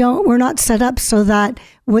we're not set up so that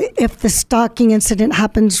if the stalking incident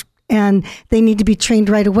happens and they need to be trained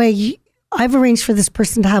right away, I've arranged for this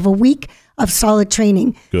person to have a week of solid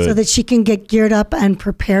training so that she can get geared up and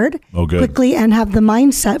prepared quickly and have the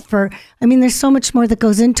mindset there's so much more that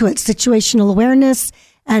goes into it. Situational awareness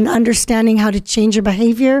and understanding how to change your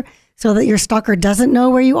behavior so that your stalker doesn't know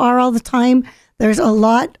where you are all the time. There's a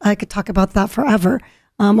lot. I could talk about that forever.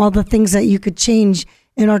 All the things that you could change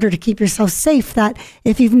in order to keep yourself safe, that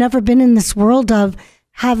if you've never been in this world of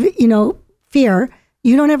fear,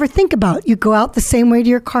 you don't ever think about. You go out the same way to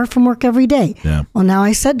your car from work every day. Yeah. Well, now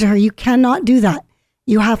I said to her, you cannot do that.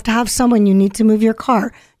 You have to have someone. You need to move your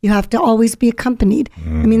car. You have to always be accompanied.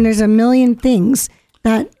 There's a million things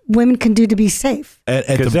that women can do to be safe.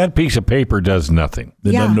 Because that piece of paper does nothing.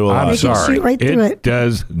 I'm sorry. Shoot right through it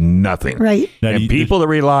does nothing. Right. And people that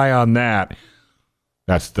rely on that,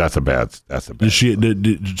 that's a bad. Did she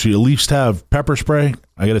at least have pepper spray?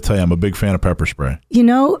 I got to tell you, I'm a big fan of pepper spray.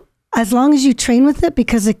 As long as you train with it,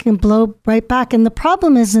 because it can blow right back. And the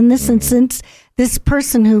problem is, in this instance, this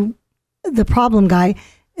person the problem guy,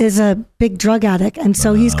 is a big drug addict. And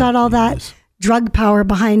so he's got all that drug power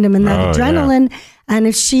behind him and that adrenaline. Yeah. And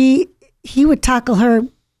if he would tackle her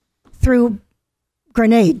through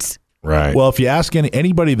grenades. Right. Well, if you ask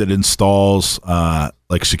anybody that installs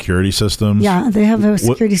security systems. Yeah, they have a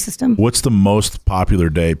security system. What's the most popular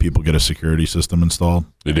day people get a security system installed?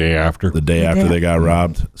 The day after. The day after they got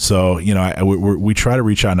robbed. So, we try to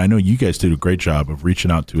reach out, and I know you guys did a great job of reaching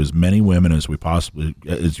out to as many women as you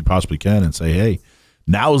possibly can and say, hey,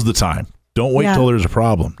 now's the time. Don't wait till there's a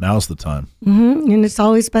problem. Now's the time. Mm-hmm. And it's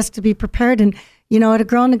always best to be prepared. And, at A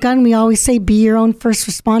Girl and a Gun, we always say, be your own first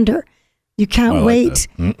responder. You can't wait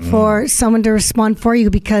for someone to respond for you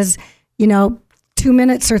because, 2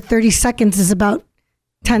 minutes or 30 seconds is about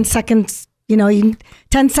 10 seconds.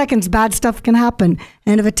 10 seconds, bad stuff can happen.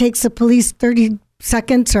 And if it takes the police 30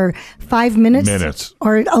 seconds or 5 minutes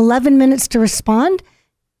or 11 minutes to respond,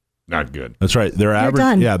 not good. That's right. Their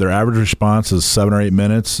average response is 7 or 8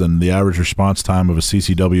 minutes, and the average response time of a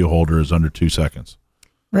CCW holder is under 2 seconds.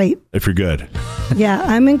 Right. If you're good. Yeah,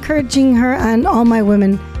 I'm encouraging her and all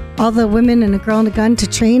the women in A Girl and a Gun to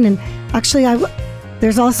train. And actually,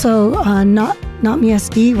 there's also Not Me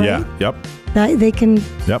SD, right? Yeah. Yep. That they can.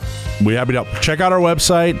 Yep. We happy to help. Check out our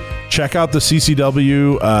website. Check out the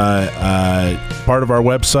CCW part of our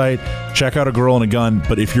website. Check out A Girl and a Gun.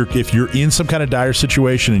 But if you're in some kind of dire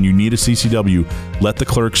situation and you need a CCW, let the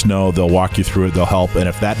clerks know. They'll walk you through it. They'll help. And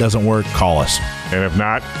if that doesn't work, call us. And if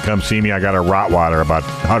not, come see me. I got a Rottweiler about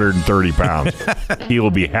 130 pounds. He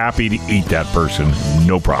will be happy to eat that person.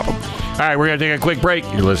 No problem. All right, we're going to take a quick break.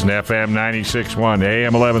 You're listening to FM 96.1,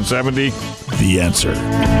 AM 1170. The Answer.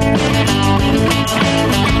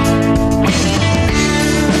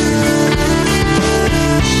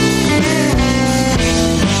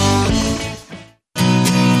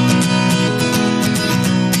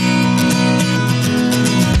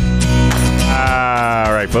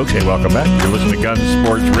 All right, folks. Hey, welcome back. You're listening to Gun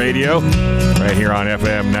Sports Radio right here on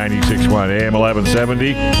FM 96.1, AM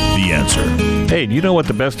 1170. The Answer. Hey, do you know what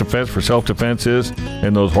the best defense for self-defense is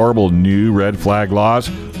in those horrible new red flag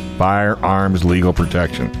laws? Firearms Legal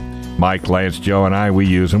Protection. Mike, Lance, Joe, and I, we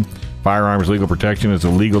use them. Firearms Legal Protection is a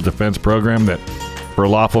legal defense program that for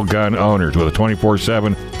lawful gun owners with a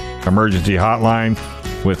 24/7 emergency hotline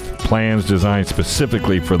with plans designed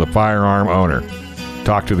specifically for the firearm owner.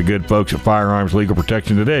 Talk to the good folks at Firearms Legal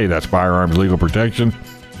Protection today. That's Firearms Legal Protection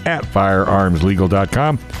at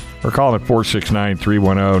firearmslegal.com or call at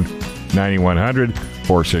 469-310-9100,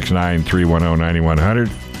 469-310-9100.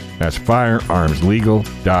 That's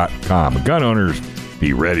firearmslegal.com. Gun owners,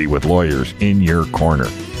 be ready with lawyers in your corner.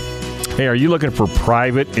 Hey, are you looking for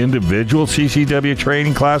private individual CCW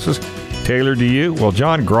training classes tailored to you? Well,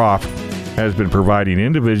 John Groff has been providing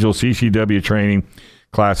individual CCW training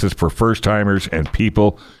classes for first-timers and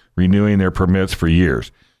people renewing their permits for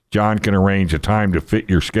years. John can arrange a time to fit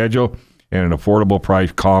your schedule and an affordable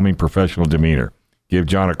price, calming professional demeanor. Give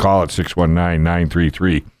John a call at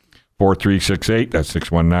 619-933-4368. That's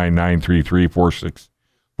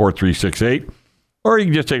 619-933-4368. Or you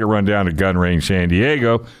can just take a run down to Gun Range San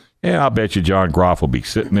Diego, and I'll bet you John Groff will be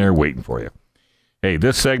sitting there waiting for you. Hey,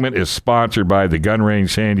 this segment is sponsored by the Gun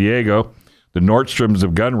Range San Diego, the Nordstroms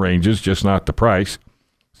of gun ranges, just not the price.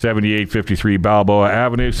 7853 Balboa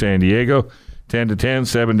Avenue, San Diego, 10 to 10,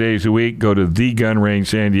 7 days a week. Go to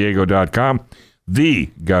thegunrangesandiego.com,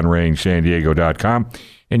 thegunrangesandiego.com.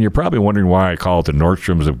 And you're probably wondering why I call it the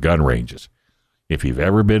Nordstroms of gun ranges. If you've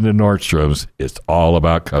ever been to Nordstrom's, it's all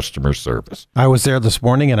about customer service. I was there this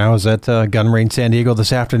morning, and I was at Gun Range San Diego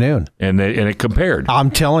this afternoon. And it compared. I'm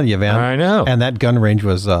telling you, man. I know. And that gun range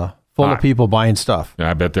was full of people buying stuff.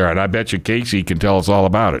 I bet there are. And I bet you Casey can tell us all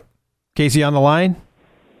about it. Casey on the line?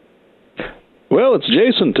 Well, it's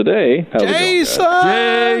Jason today. How's Jason!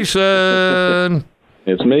 Jason!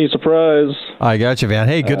 It's me, surprise. I got you, man.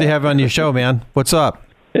 Hey, good to have you on your show, man. What's up?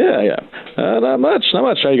 Yeah. Not much.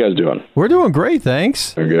 How you guys doing? We're doing great,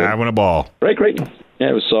 thanks. We're good. Having a ball. Great.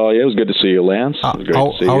 Yeah, it was good to see you, Lance. It was great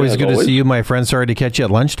to see you. Always good to see you, my friend. Sorry to catch you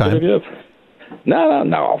at lunchtime.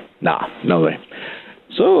 No way.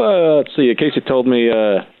 So, let's see. Casey told me,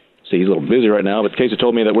 he's a little busy right now, but Casey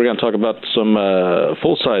told me that we're going to talk about some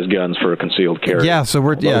full-size guns for concealed carry. Yeah, so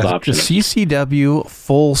the CCW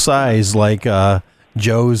full-size, like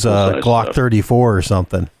Joe's Glock stuff. 34 or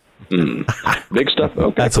something. Big stuff.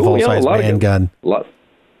 Okay, that's a full-size handgun. A lot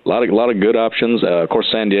of good options. Of course,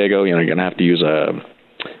 San Diego, you're going to have to use a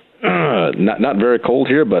not very cold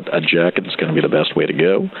here, but a jacket is going to be the best way to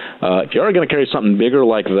go. If you are going to carry something bigger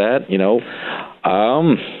like that,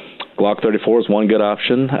 Glock 34 is one good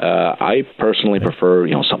option. I personally prefer,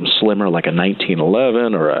 something slimmer like a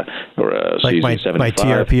 1911 or a CZ75. My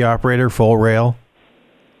TRP operator, full rail.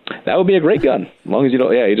 That would be a great gun, as long as you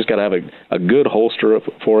don't. Yeah, you just got to have a good holster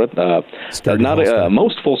for it.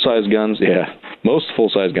 Most full-size guns. Yeah, most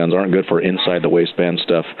full-size guns aren't good for inside the waistband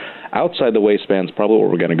stuff. Outside the waistband is probably what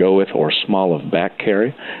we're going to go with, or small of back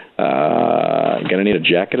carry. Going to need a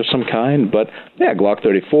jacket of some kind, but yeah, Glock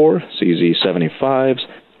 34, CZ75s.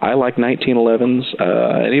 I like 1911s,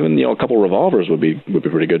 and even a couple revolvers would be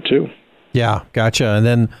pretty good too. Yeah, gotcha. And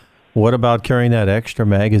then, what about carrying that extra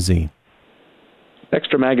magazine?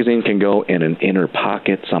 Extra magazine can go in an inner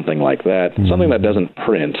pocket, something like that. Something that doesn't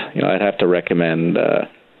print. I'd have to recommend a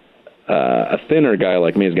thinner guy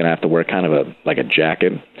like me is going to have to wear kind of a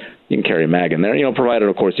jacket. You can carry a mag in there, provided,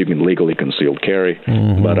 of course, you can legally concealed carry.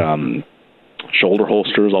 But shoulder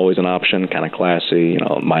holster is always an option, kind of classy,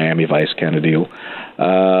 Miami Vice kind of deal.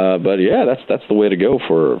 But yeah, that's the way to go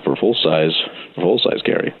for full size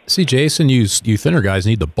carry. See, Jason, you thinner guys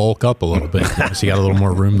need to bulk up a little bit, so you got a little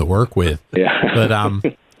more room to work with. Yeah. But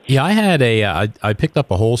yeah, I had I picked up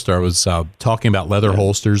a holster. I was talking about leather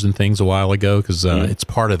holsters and things a while ago because it's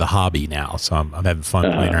part of the hobby now. So I'm having fun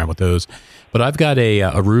playing around with those. But I've got a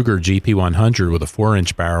Ruger GP100 with a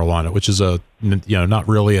 4-inch barrel on it, which is not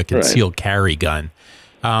really a concealed carry gun.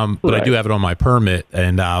 But I do have it on my permit,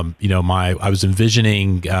 and I was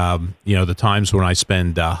envisioning the times when I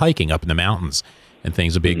spend hiking up in the mountains, and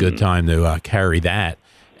things would be a good time to carry that.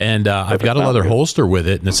 And I've got a leather holster with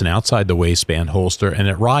it, and it's an outside the waistband holster, and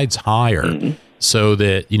it rides higher, so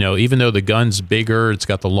that even though the gun's bigger, it's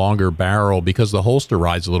got the longer barrel, because the holster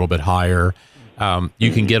rides a little bit higher.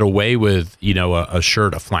 You can get away with a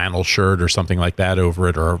shirt, a flannel shirt, or something like that over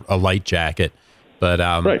it, or a light jacket, but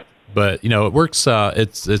But it works.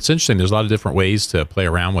 It's interesting. There's a lot of different ways to play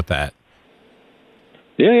around with that.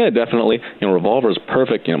 Yeah, definitely. Revolver is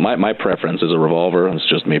perfect. My preference is a revolver. It's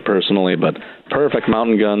just me personally, but perfect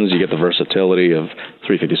mountain guns. You get the versatility of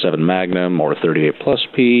 357 Magnum or 38 Plus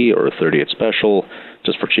P or 38 Special,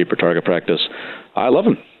 just for cheaper target practice. I love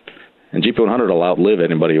them, and GP100 will outlive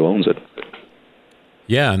anybody who owns it.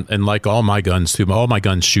 Yeah, and like all my guns too. All my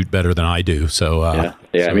guns shoot better than I do. So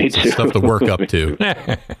yeah, me too. Stuff to work up to.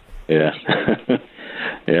 Yeah.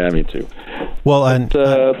 Yeah, me too. Well, and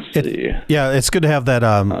see. it's good to have that.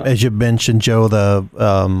 As you mentioned, Joe, the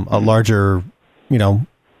a larger,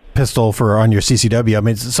 pistol on your CCW. I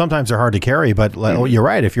mean, sometimes they're hard to carry, but you're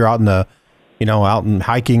right. If you're out in the, out in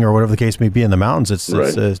hiking or whatever the case may be in the mountains, it's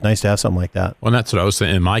nice to have something like that. Well, that's what I was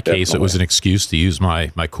saying. In my case, it was an excuse to use my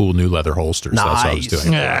cool new leather holsters. Nice. That's what I was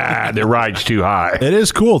doing. The ride's too high. It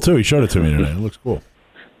is cool too. He showed it to me today. It looks cool.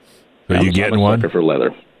 Are you getting one for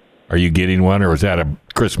leather? Are you getting one, or was that a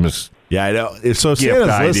Christmas? Yeah, I know. So gift Santa's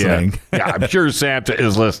idea? listening. Yeah, I'm sure Santa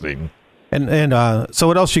is listening. And so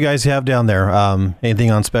what else you guys have down there?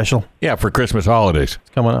 Anything on special? Yeah, for Christmas holidays. It's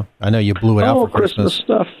coming up. I know you blew it out for Christmas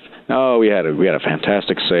stuff. Oh, we had a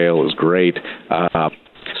fantastic sale. It was great.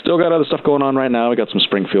 Still got other stuff going on right now. We got some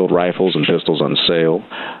Springfield rifles and pistols on sale.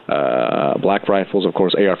 Black rifles, of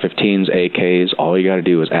course, AR-15s, AKs. All you got to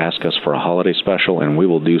do is ask us for a holiday special, and we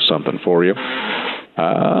will do something for you.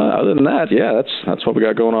 Other than that, that's what we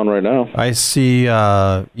got going on right now. I see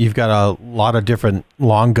you've got a lot of different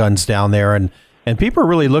long guns down there, and people are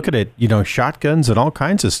really looking at shotguns and all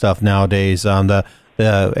kinds of stuff nowadays. The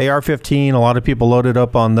AR-15, a lot of people loaded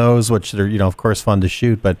up on those, which are of course fun to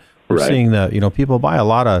shoot, but we're seeing people buy a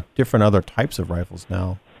lot of different other types of rifles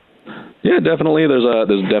now. Yeah, definitely. There's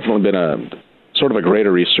definitely been a sort of a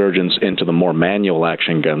greater resurgence into the more manual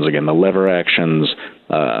action guns again, the lever actions,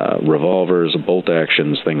 revolvers, bolt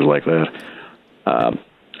actions, things like that.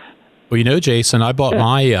 Well, Jason, I bought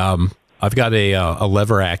my. I've got a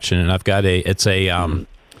lever action, and I've got an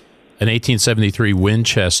 1873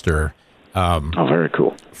 Winchester. Very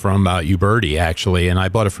cool. From Uberti, actually, and I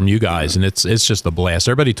bought it from you guys, and it's just a blast.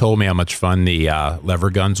 Everybody told me how much fun the lever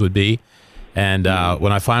guns would be, and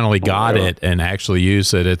when I finally got it and actually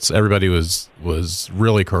used it, everybody was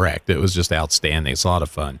really correct. It was just outstanding. It's a lot of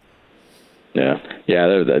fun. Yeah.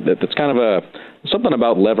 That's kind of something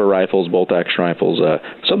about lever rifles, bolt action rifles.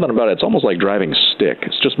 Something about it. It's almost like driving stick.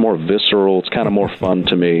 It's just more visceral. It's kind of more fun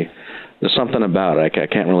to me. There's something about it. I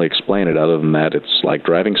can't really explain it other than that. It's like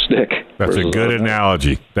driving stick. That's a good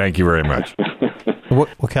analogy. Thank you very much.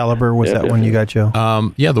 What caliber was that one you got, Joe?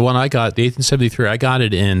 The one I got, the 1873. I got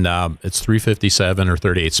it in it's 357 or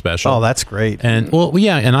 38 Special. Oh, that's great. And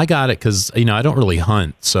and I got it because I don't really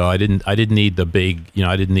hunt, so I didn't need the big.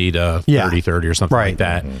 I didn't need a 30-30 or something like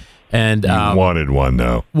that. Mm-hmm. And you wanted one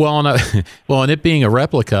though. Well, and it being a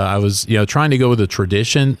replica, I was trying to go with a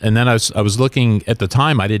tradition, and then I was looking at the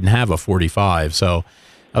time. I didn't have a 45, so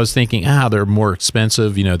I was thinking, they're more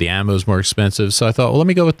expensive. The ammo's more expensive, so I thought, well, let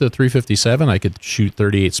me go with the 357. I could shoot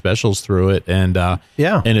 38 specials through it, and and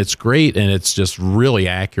it's great, and it's just really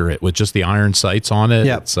accurate with just the iron sights on it.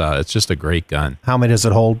 Yep. It's just a great gun. How many does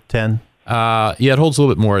it hold? 10. It holds a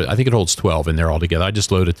little bit more. I think it holds 12 in there altogether. I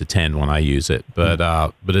just load it to 10 when I use it,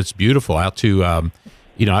 but it's beautiful. Out to,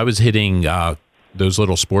 I was hitting those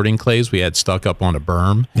little sporting clays we had stuck up on a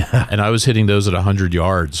berm, and I was hitting those at 100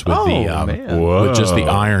 yards with with just the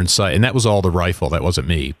iron sight, and that was all the rifle. That wasn't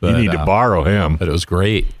me. But, you need to borrow him. But it was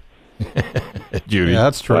great. Judy, yeah,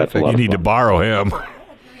 that's terrific. You need to borrow him.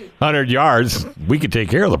 100 yards, we could take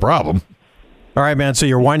care of the problem. All right, man. So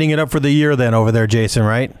you're winding it up for the year then over there, Jason,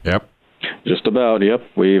 right? Yep. Just about, yep.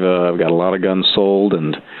 We've got a lot of guns sold,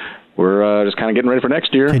 and we're just kind of getting ready for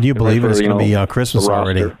next year. Can you believe it's going to be Christmas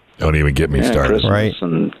already? Don't even get me started. Christmas right.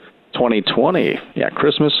 And 2020. Yeah,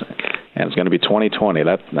 Christmas, and it's going to be 2020.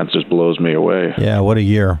 That just blows me away. Yeah, what a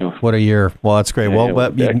year. What a year. Well, that's great.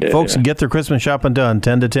 Folks can get their Christmas shopping done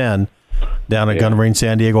 10 to 10 down at Gun Range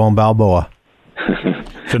San Diego and Balboa.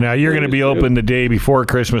 So now you're going to be open the day before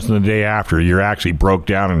Christmas and the day after. You're actually broke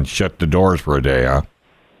down and shut the doors for a day, huh?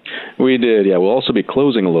 We did, yeah. We'll also be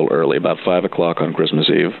closing a little early, about 5 o'clock on Christmas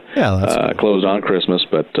Eve. Yeah, that's cool. Closed on Christmas,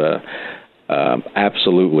 but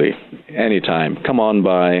absolutely, anytime. Come on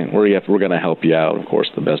by. We're going to help you out, of course,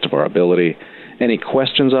 to the best of our ability. Any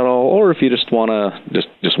questions at all, or if you just want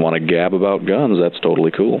to gab about guns, that's totally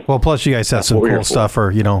cool. Well, plus you guys have some cool stuff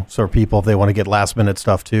for people if they want to get last minute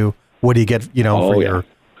stuff too. What do you get, for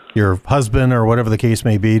your husband or whatever the case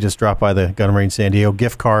may be? Just drop by the Gun Range San Diego.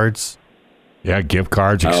 Gift cards. Yeah, gift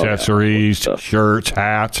cards, accessories, shirts,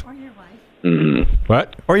 hats. Or your wife. Mm-hmm.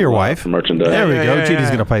 What? Or your wife. Merchandise. There we go. Judy's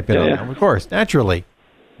going to pipe in on Yeah. that, of course, naturally.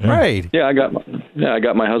 Yeah. Right. Yeah, I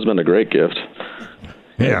got my husband a great gift.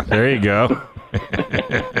 Yeah, there you go.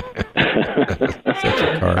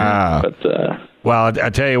 Well, I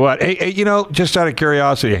tell you what. Hey, just out of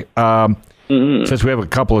curiosity, since we have a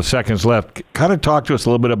couple of seconds left, kind of talk to us a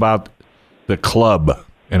little bit about the club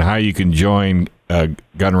and how you can join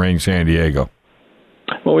Gun Range San Diego.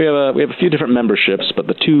 Well, we have a few different memberships, but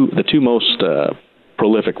the two most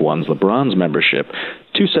prolific ones, the bronze membership,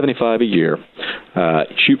 $275 a year.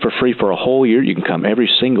 Shoot for free for a whole year. You can come every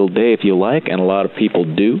single day if you like, and a lot of people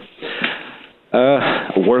do.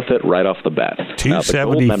 Worth it right off the bat.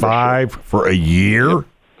 $275 for a year?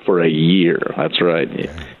 For a year, that's right.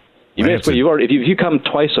 You basically, if you come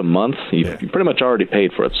twice a month, you pretty much already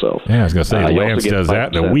paid for itself. Yeah, I was going to say, Lance does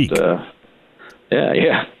that in a week.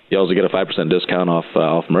 Yeah. You also get a 5% discount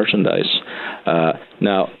off merchandise.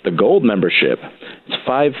 Now, the gold membership, it's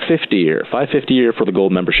 $550 a year. $550 a year for the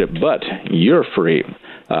gold membership, but you're free.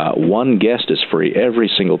 One guest is free every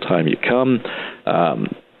single time you come.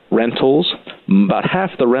 Rentals, about half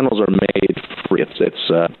the rentals are made free.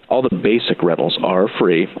 It's all the basic rentals are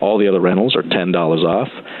free. All the other rentals are $10 off.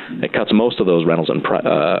 It cuts most of those rentals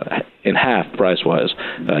in half price-wise.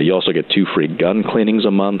 You also get 2 free gun cleanings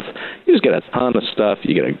a month. You just get a ton of stuff.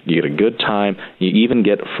 You get a good time. You even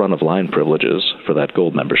get front-of-line privileges for that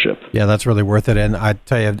gold membership. Yeah, that's really worth it. And I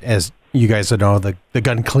tell you, as you guys know, the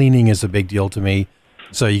gun cleaning is a big deal to me.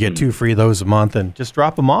 So you get 2 free of those a month, and just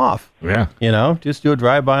drop them off. Yeah. Just do a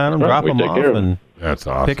drive-by on them, drop them off, and that's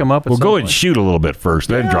awesome. Pick them up. We'll go and shoot a little bit first,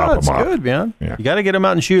 then drop them off. That's good, man. Yeah. You got to get them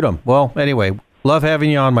out and shoot them. Well, anyway, love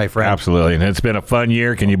having you on, my friend. Absolutely. And it's been a fun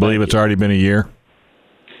year. Can you believe it's already been a year?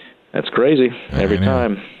 That's crazy. Every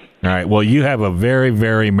time. All right. Well, you have a very,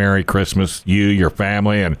 very Merry Christmas, you, your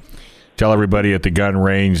family, and tell everybody at the gun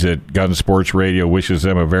range that Gun Sports Radio wishes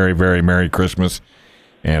them a very, very Merry Christmas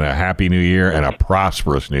and a Happy New Year and a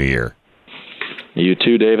prosperous New Year. You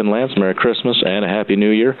too, Dave and Lance. Merry Christmas and a Happy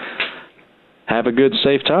New Year. Have a good,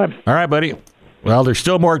 safe time. All right, buddy. Well, there's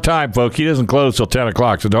still more time, folks. He doesn't close till 10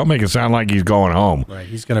 o'clock, so don't make it sound like he's going home. Right,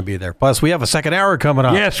 he's going to be there. Plus, we have a second hour coming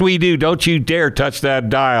up. Yes, we do. Don't you dare touch that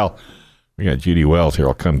dial. We got Judy Wells here.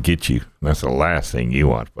 I'll come get you. That's the last thing you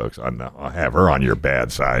want, folks. I'll have her on your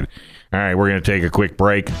bad side. All right, we're going to take a quick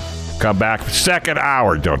break. Come back. Second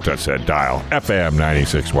hour. Don't touch that dial. FM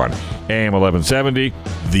 96.1, AM 1170.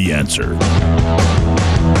 The Answer.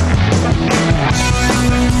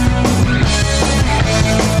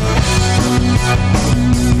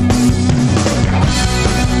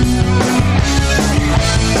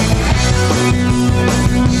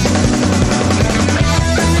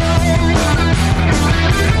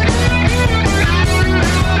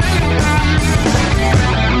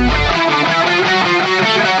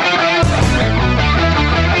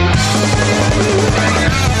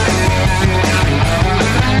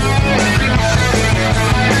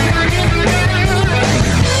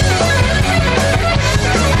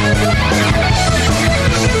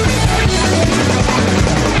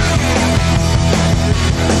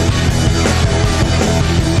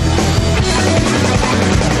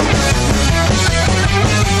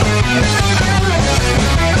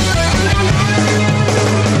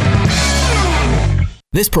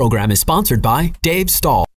 This program is sponsored by Dave Stahl.